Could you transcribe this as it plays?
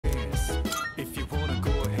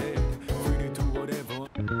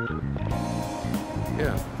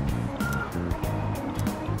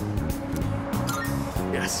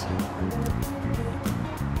this.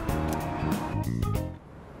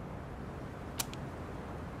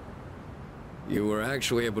 You were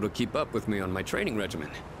actually able to keep up with me on my training regimen.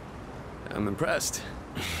 I'm impressed.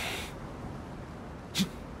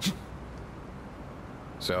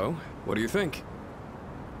 So, what do you think?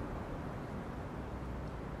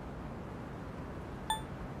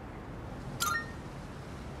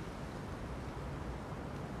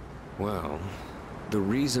 Well, the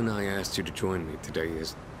reason I asked you to join me today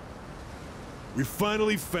is... We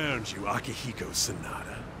finally found you, Akihiko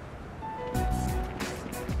Sanada.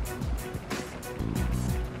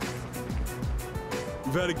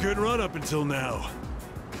 We've had a good run up until now.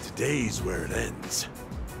 Today's where it ends.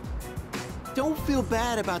 Don't feel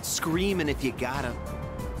bad about screaming if you gotta.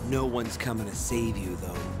 No one's coming to save you,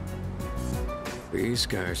 though. These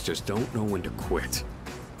guys just don't know when to quit.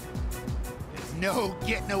 There's no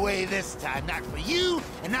getting away this time. Not for you,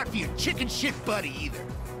 and not for your chicken shit buddy either.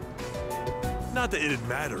 Not that it'd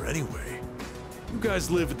matter anyway. You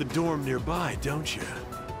guys live at the dorm nearby, don't you?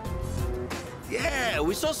 Yeah,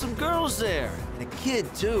 we saw some girls there. And a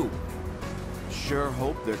kid, too. Sure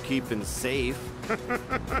hope they're keeping safe.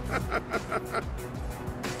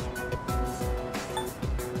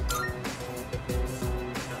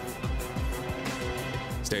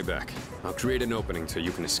 Stay back. I'll create an opening so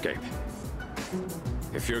you can escape.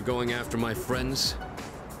 If you're going after my friends,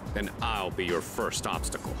 then I'll be your first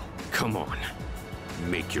obstacle. Come on,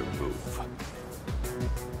 make your move.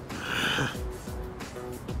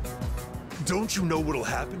 Don't you know what'll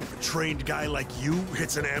happen if a trained guy like you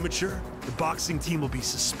hits an amateur? The boxing team will be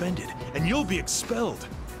suspended, and you'll be expelled.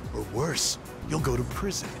 Or worse, you'll go to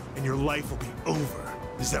prison, and your life will be over.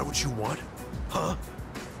 Is that what you want? Huh?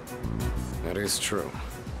 That is true.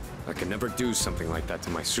 I could never do something like that to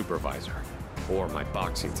my supervisor, or my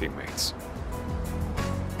boxing teammates.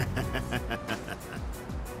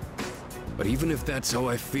 But even if that's how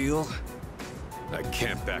I feel, I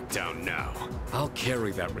can't back down now. I'll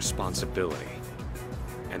carry that responsibility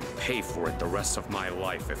and pay for it the rest of my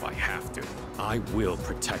life if I have to. I will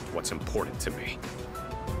protect what's important to me.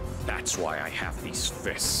 That's why I have these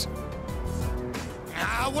fists.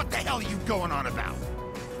 Ah, what the hell are you going on about?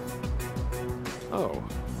 Oh.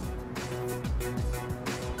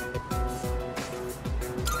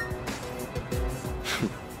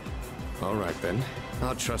 All right then.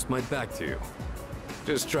 I'll trust my back to you.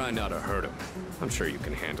 Just try not to hurt him. I'm sure you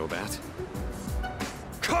can handle that.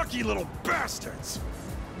 Cocky little bastards!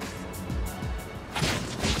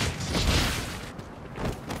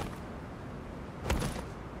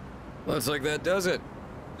 Looks like that does it.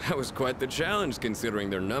 That was quite the challenge considering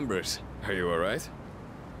their numbers. Are you all right?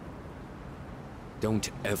 Don't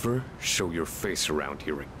ever show your face around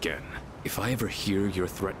here again. If I ever hear you're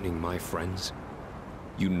threatening my friends,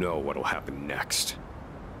 you know what'll happen next.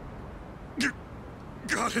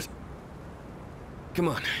 Got it. Come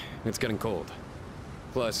on, it's getting cold.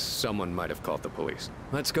 Plus, someone might have called the police.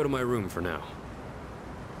 Let's go to my room for now.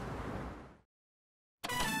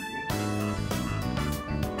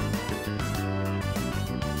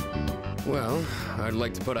 Well, I'd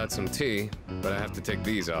like to put out some tea, but I have to take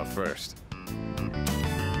these off first.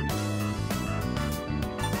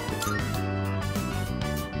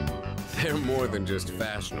 They're more than just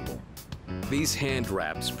fashionable. These hand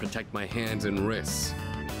wraps protect my hands and wrists.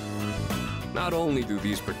 Not only do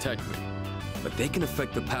these protect me, but they can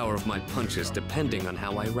affect the power of my punches depending on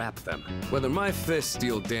how I wrap them. Whether my fists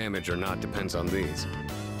deal damage or not depends on these.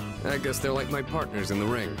 I guess they're like my partners in the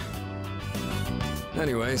ring.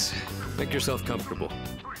 Anyways, make yourself comfortable.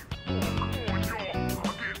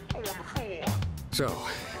 So,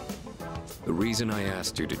 the reason I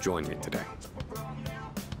asked you to join me today.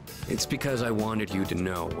 It's because I wanted you to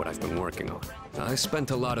know what I've been working on. I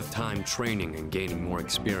spent a lot of time training and gaining more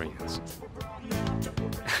experience.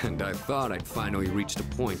 And I thought I'd finally reached a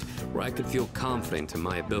point where I could feel confident in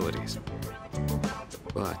my abilities.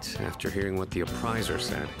 But after hearing what the appraiser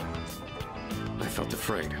said, I felt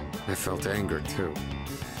afraid. I felt anger too.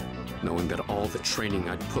 Knowing that all the training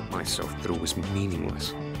I'd put myself through was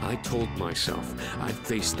meaningless. I told myself I'd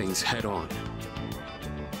face things head on.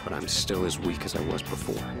 But I'm still as weak as I was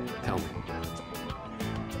before. Tell me,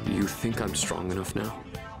 do you think I'm strong enough now?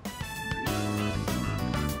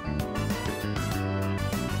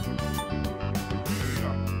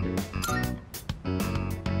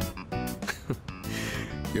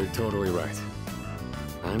 You're totally right.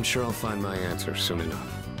 I'm sure I'll find my answer soon enough.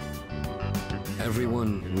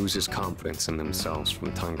 Everyone loses confidence in themselves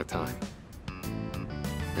from time to time.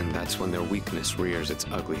 And that's when their weakness rears its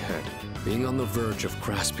ugly head. Being on the verge of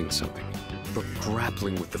grasping something, but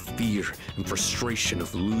grappling with the fear and frustration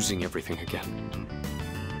of losing everything again.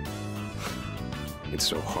 It's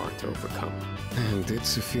so hard to overcome. And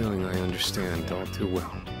it's a feeling I understand all too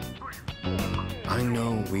well. I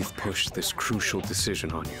know we've pushed this crucial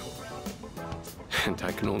decision on you. And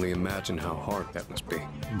I can only imagine how hard that must be.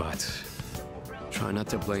 But try not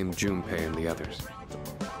to blame Junpei and the others.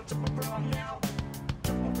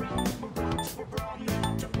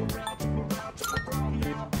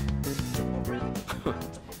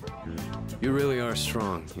 You really are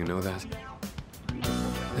strong, you know that?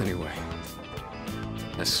 Anyway,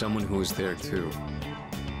 as someone who was there too,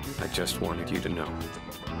 I just wanted you to know.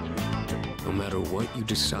 No matter what you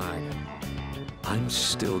decide, I'm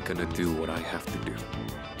still gonna do what I have to do.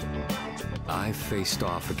 I've faced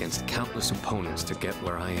off against countless opponents to get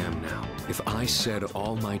where I am now. If I said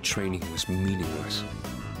all my training was meaningless,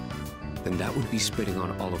 then that would be spitting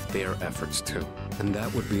on all of their efforts too. And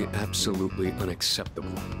that would be absolutely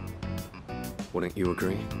unacceptable. Wouldn't you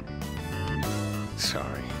agree?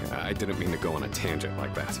 Sorry, I didn't mean to go on a tangent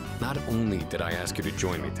like that. Not only did I ask you to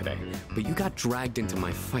join me today, but you got dragged into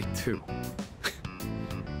my fight too.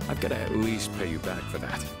 I've got to at least pay you back for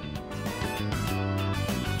that.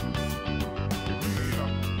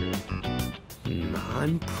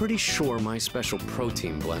 I'm pretty sure my special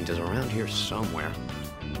protein blend is around here somewhere.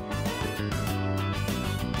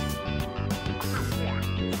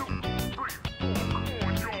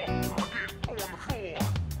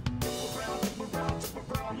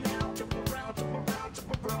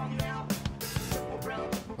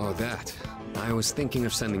 Oh, that. I was thinking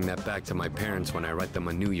of sending that back to my parents when I write them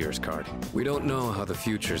a New Year's card. We don't know how the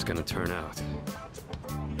future's gonna turn out.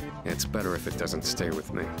 It's better if it doesn't stay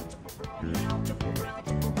with me.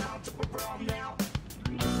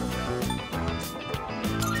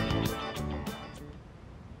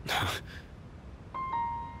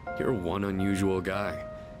 You're one unusual guy.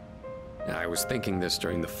 I was thinking this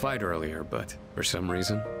during the fight earlier, but for some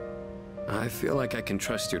reason, I feel like I can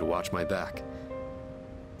trust you to watch my back.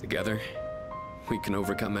 Together, we can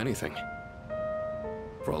overcome anything.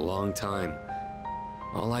 For a long time,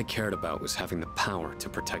 all I cared about was having the power to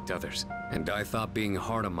protect others. And I thought being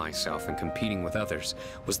hard on myself and competing with others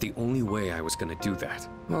was the only way I was gonna do that.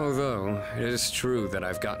 Although, it is true that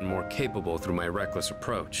I've gotten more capable through my reckless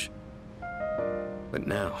approach. But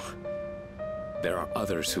now, there are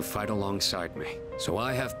others who fight alongside me. So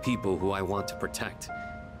I have people who I want to protect.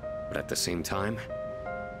 But at the same time,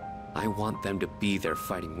 I want them to be there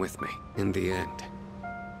fighting with me, in the end.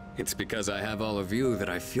 It's because I have all of you that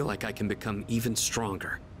I feel like I can become even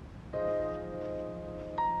stronger.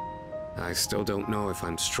 I still don't know if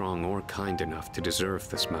I'm strong or kind enough to deserve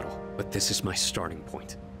this medal, but this is my starting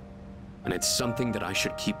point. And it's something that I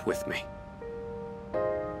should keep with me.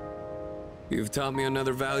 You've taught me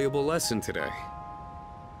another valuable lesson today.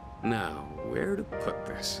 Now, where to put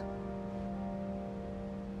this?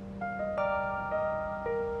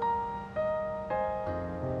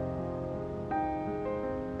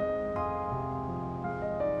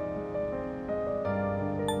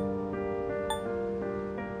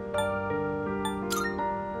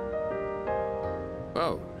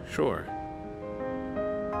 Oh, sure.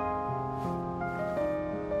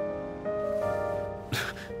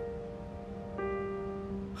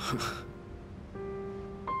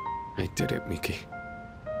 I did it, Miki.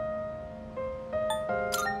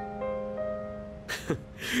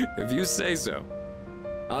 If you say so.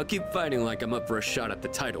 I'll keep fighting like I'm up for a shot at the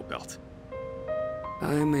title belt.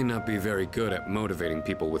 I may not be very good at motivating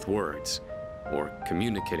people with words, or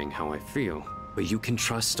communicating how I feel, but you can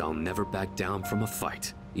trust I'll never back down from a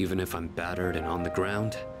fight. Even if I'm battered and on the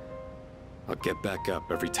ground, I'll get back up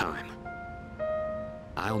every time.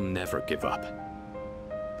 I'll never give up.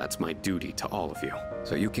 That's my duty to all of you,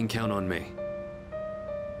 so you can count on me.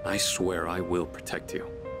 I swear I will protect you.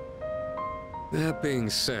 That being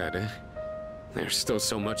said, there's still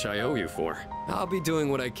so much I owe you for. I'll be doing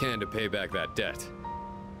what I can to pay back that debt.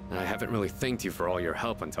 I haven't really thanked you for all your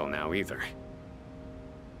help until now either.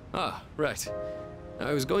 Ah, right.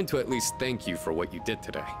 I was going to at least thank you for what you did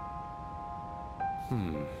today.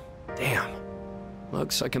 Damn.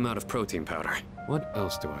 Looks like I'm out of protein powder. What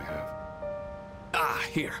else do I have? Ah,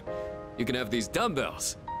 here. You can have these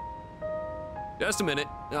dumbbells. Just a minute,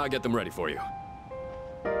 I'll get them ready for you.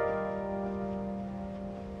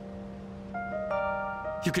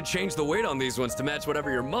 You could change the weight on these ones to match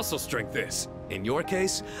whatever your muscle strength is. In your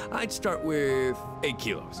case, I'd start with 8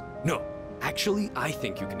 kilos. No, actually, I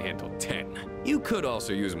think you can handle 10. You could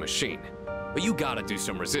also use a machine, but you gotta do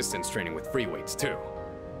some resistance training with free weights too.